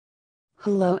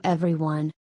Hello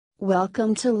everyone.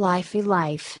 Welcome to Lify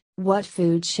Life. What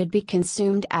food should be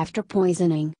consumed after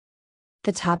poisoning?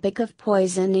 The topic of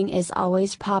poisoning is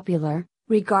always popular,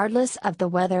 regardless of the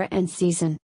weather and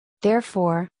season.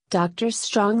 Therefore, doctors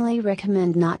strongly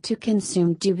recommend not to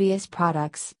consume dubious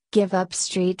products, give up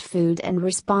street food and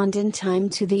respond in time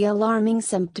to the alarming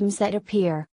symptoms that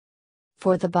appear.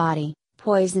 For the body,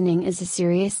 poisoning is a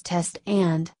serious test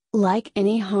and, like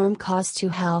any harm caused to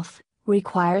health,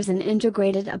 requires an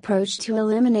integrated approach to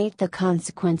eliminate the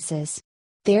consequences.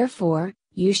 Therefore,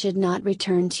 you should not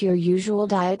return to your usual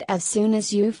diet as soon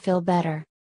as you feel better.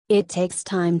 It takes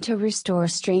time to restore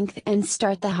strength and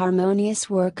start the harmonious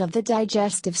work of the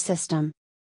digestive system.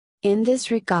 In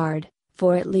this regard,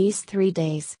 for at least 3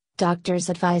 days, doctors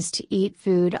advise to eat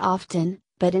food often,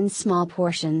 but in small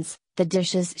portions. The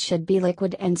dishes should be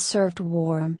liquid and served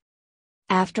warm.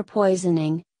 After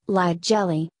poisoning, light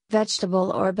jelly,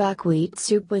 vegetable or buckwheat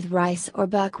soup with rice or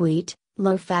buckwheat,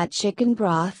 low-fat chicken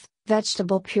broth,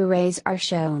 vegetable purees are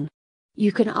shown.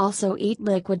 You can also eat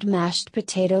liquid mashed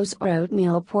potatoes or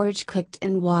oatmeal porridge cooked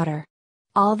in water.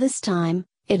 All this time,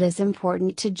 it is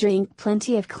important to drink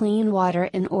plenty of clean water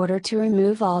in order to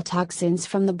remove all toxins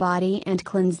from the body and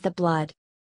cleanse the blood.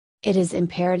 It is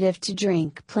imperative to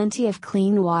drink plenty of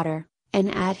clean water,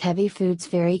 and add heavy foods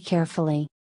very carefully.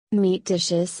 Meat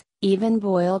dishes, even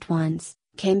boiled ones,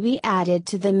 can be added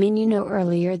to the menu no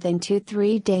earlier than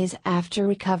 2-3 days after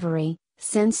recovery,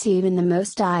 since even the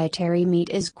most dietary meat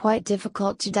is quite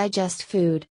difficult to digest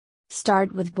food.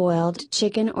 Start with boiled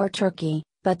chicken or turkey,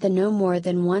 but no more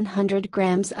than 100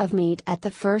 grams of meat at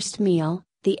the first meal,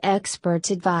 the experts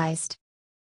advised.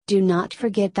 Do not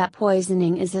forget that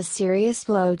poisoning is a serious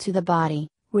blow to the body,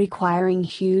 requiring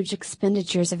huge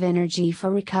expenditures of energy for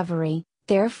recovery.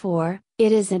 Therefore,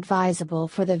 it is advisable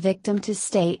for the victim to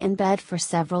stay in bed for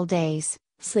several days,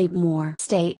 sleep more.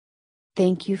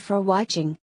 Thank you for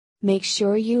watching. Make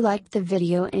sure you like the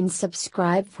video and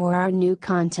subscribe for our new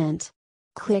content.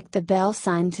 Click the bell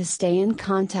sign to stay in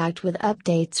contact with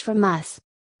updates from us.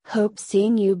 Hope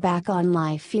seeing you back on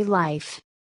Lify Life.